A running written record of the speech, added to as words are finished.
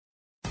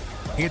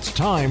It's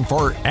time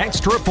for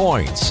Extra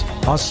Points,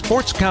 a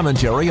sports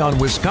commentary on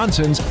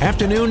Wisconsin's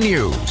afternoon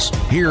news.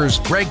 Here's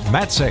Greg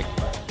Matzek.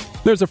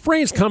 There's a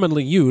phrase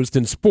commonly used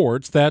in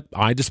sports that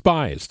I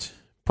despised.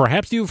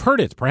 Perhaps you've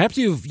heard it. Perhaps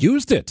you've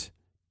used it.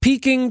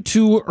 Peaking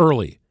too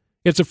early.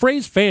 It's a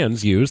phrase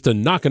fans use to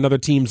knock another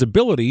team's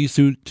ability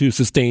to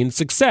sustain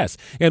success,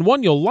 and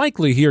one you'll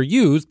likely hear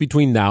used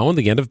between now and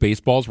the end of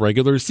baseball's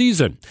regular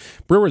season.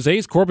 Brewers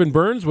ace Corbin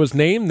Burnes was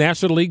named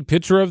National League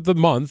Pitcher of the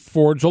Month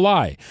for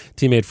July.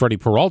 Teammate Freddie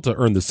Peralta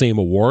earned the same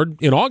award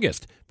in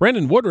August.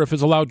 Brandon Woodruff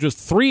has allowed just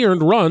 3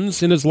 earned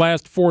runs in his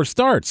last 4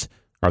 starts.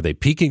 Are they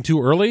peaking too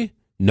early?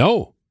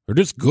 No, they're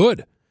just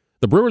good.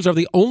 The Brewers are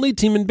the only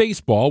team in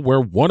baseball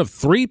where one of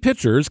 3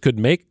 pitchers could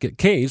make a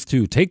case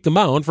to take the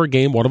mound for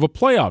Game 1 of a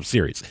playoff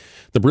series.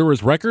 The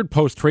Brewers' record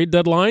post-trade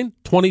deadline,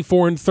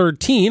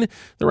 24-13.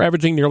 They're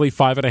averaging nearly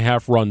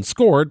 5.5 runs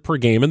scored per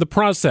game in the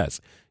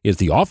process. Is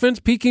the offense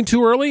peaking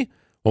too early?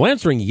 Well,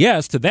 answering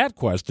yes to that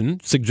question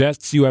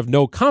suggests you have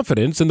no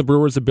confidence in the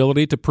Brewers'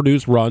 ability to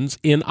produce runs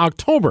in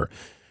October.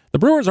 The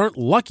Brewers aren't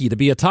lucky to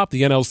be atop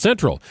the NL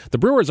Central. The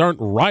Brewers aren't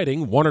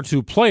riding 1 or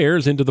 2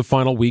 players into the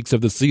final weeks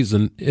of the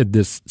season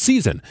this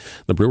season.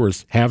 The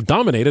Brewers have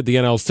dominated the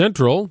NL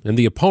Central and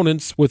the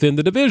opponents within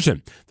the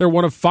division. They're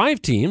one of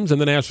 5 teams in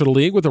the National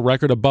League with a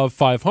record above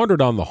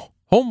 500 on the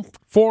home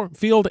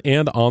field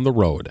and on the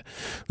road.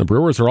 The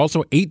Brewers are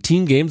also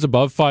 18 games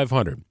above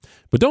 500.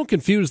 But don't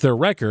confuse their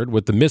record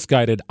with the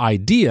misguided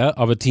idea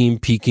of a team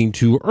peaking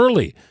too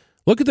early.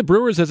 Look at the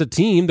Brewers as a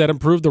team that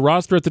improved the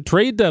roster at the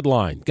trade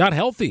deadline, got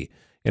healthy,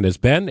 and has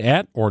been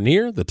at or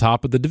near the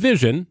top of the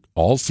division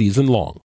all season long.